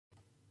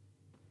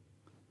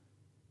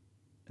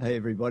Hey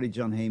everybody,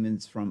 John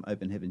Heemans from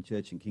Open Heaven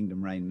Church and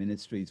Kingdom Reign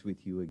Ministries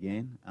with you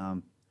again.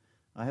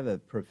 I have a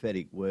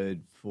prophetic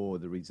word for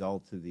the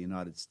results of the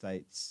United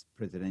States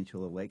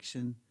presidential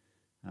election,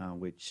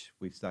 which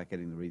we start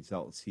getting the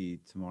results here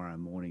tomorrow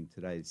morning.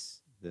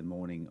 Today's the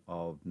morning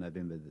of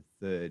November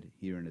the 3rd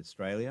here in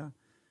Australia.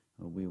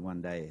 We're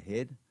one day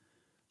ahead.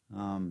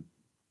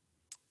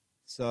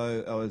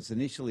 So I was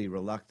initially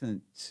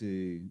reluctant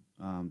to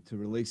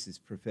release this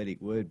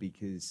prophetic word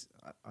because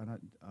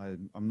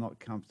I'm not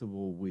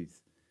comfortable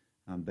with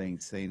being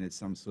seen as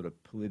some sort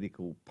of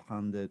political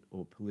pundit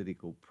or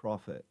political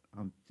prophet.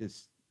 I'm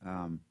just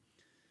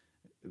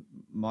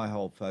my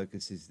whole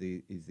focus is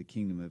the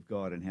kingdom of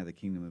God and how the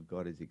kingdom of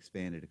God is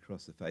expanded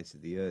across the face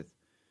of the earth.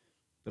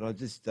 But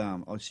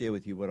I'll share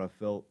with you what I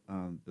felt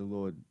the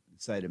Lord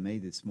say to me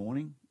this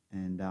morning,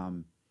 and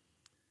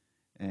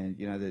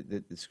you know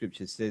the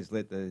scripture says,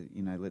 let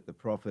the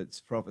prophets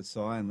prophesy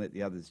and let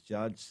the others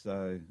judge.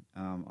 So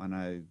I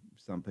know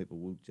some people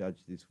will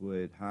judge this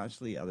word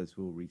harshly, others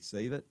will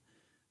receive it.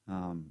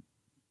 The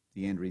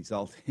end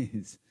result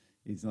is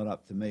not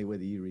up to me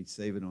whether you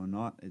receive it or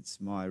not. It's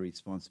my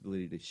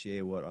responsibility to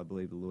share what I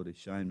believe the Lord has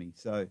shown me.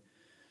 So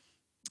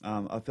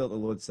I felt the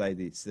Lord say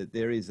this, that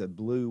there is a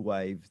blue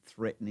wave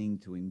threatening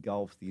to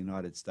engulf the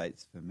United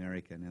States of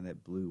America. Now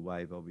that blue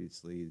wave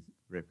obviously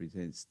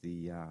represents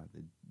the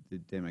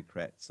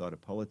Democrat side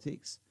of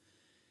politics.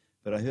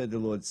 But I heard the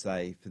Lord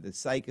say, for the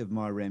sake of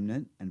my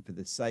remnant and for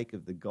the sake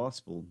of the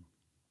gospel,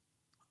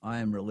 I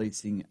am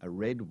releasing a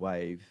red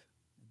wave.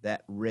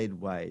 That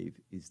red wave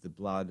is the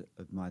blood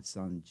of my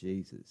son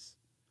Jesus.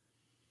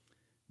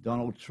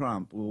 Donald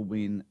Trump will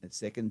win a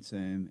second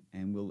term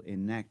and will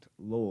enact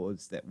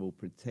laws that will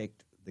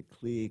protect the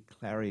clear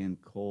clarion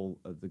call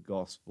of the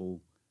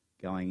gospel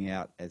going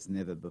out as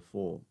never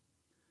before.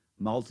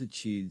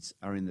 Multitudes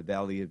are in the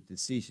valley of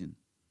decision.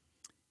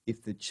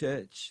 If the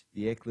church,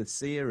 the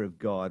ecclesia of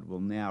God,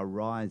 will now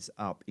rise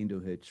up into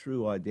her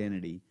true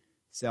identity,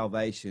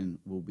 salvation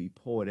will be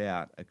poured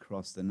out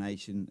across the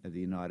nation of the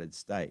United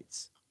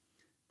States.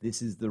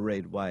 This is the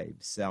red wave,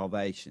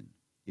 salvation.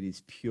 It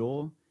is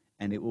pure,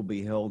 and it will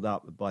be held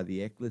up by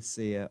the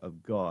ecclesia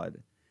of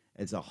God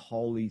as a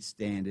holy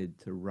standard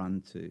to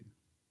run to.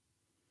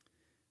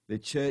 The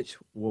church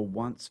will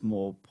once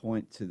more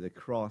point to the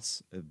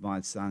cross of my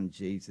son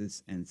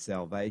Jesus, and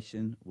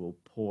salvation will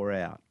pour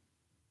out.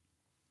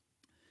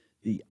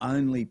 The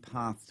only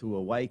path to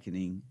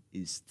awakening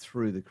is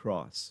through the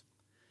cross.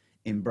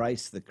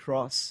 Embrace the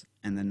cross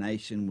and the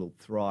nation will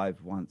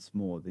thrive once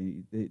more.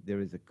 There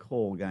is a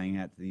call going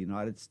out to the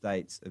United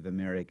States of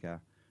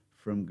America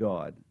from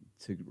God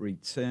to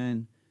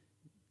return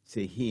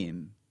to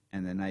him,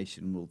 and the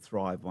nation will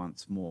thrive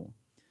once more.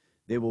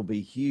 There will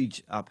be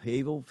huge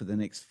upheaval for the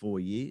next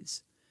 4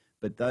 years,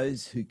 but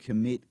those who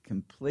commit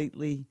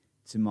completely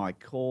to my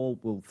call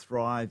will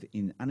thrive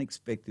in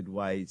unexpected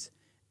ways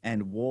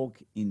and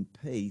walk in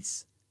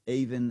peace,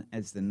 even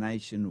as the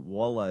nation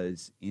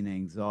wallows in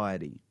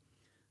anxiety.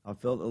 I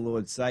felt the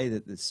Lord say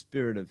that the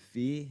spirit of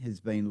fear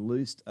has been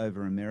loosed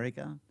over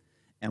America,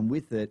 and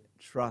with it,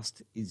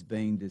 trust is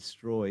being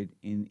destroyed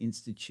in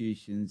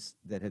institutions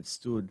that have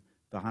stood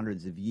for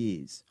hundreds of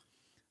years.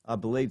 I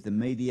believe the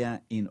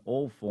media in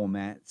all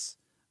formats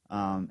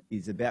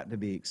is about to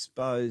be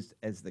exposed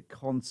as the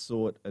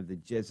consort of the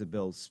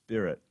Jezebel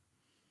spirit.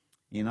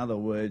 In other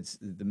words,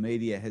 the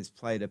media has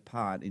played a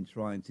part in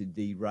trying to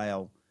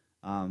derail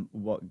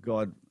what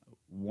God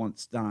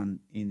wants done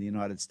in the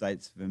United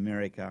States of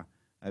America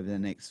over the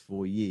next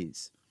 4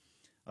 years.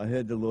 I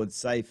heard the Lord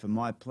say, for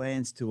my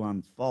plans to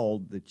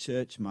unfold, the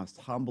church must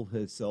humble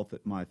herself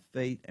at my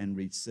feet and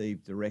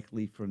receive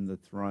directly from the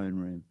throne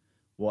room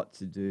what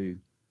to do,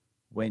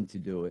 when to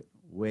do it,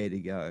 where to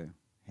go,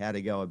 how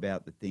to go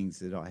about the things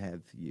that I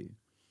have for you.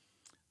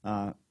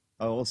 I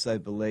also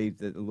believe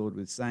that the Lord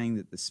was saying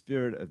that the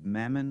spirit of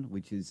mammon,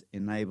 which has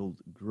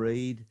enabled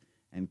greed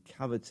and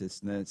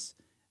covetousness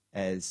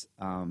as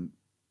a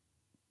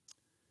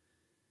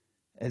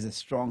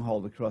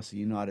stronghold across the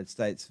United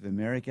States of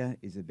America,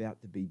 is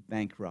about to be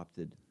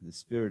bankrupted. The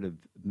spirit of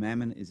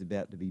mammon is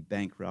about to be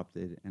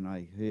bankrupted, and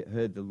I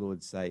heard the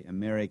Lord say,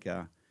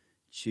 America,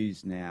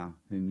 choose now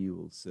whom you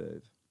will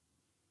serve.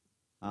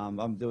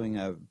 I'm doing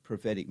a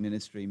prophetic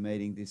ministry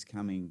meeting this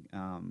coming,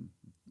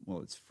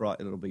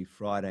 it'll be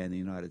Friday in the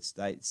United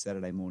States,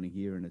 Saturday morning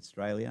here in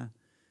Australia.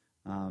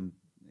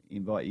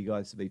 Invite you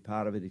guys to be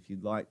part of it if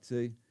you'd like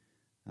to.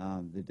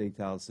 The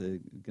details are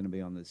going to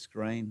be on the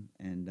screen,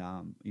 and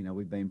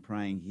we've been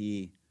praying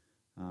here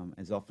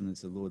as often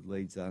as the Lord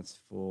leads us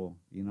for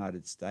the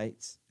United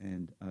States,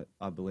 and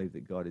I believe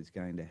that God is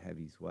going to have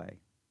his way.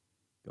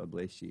 God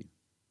bless you.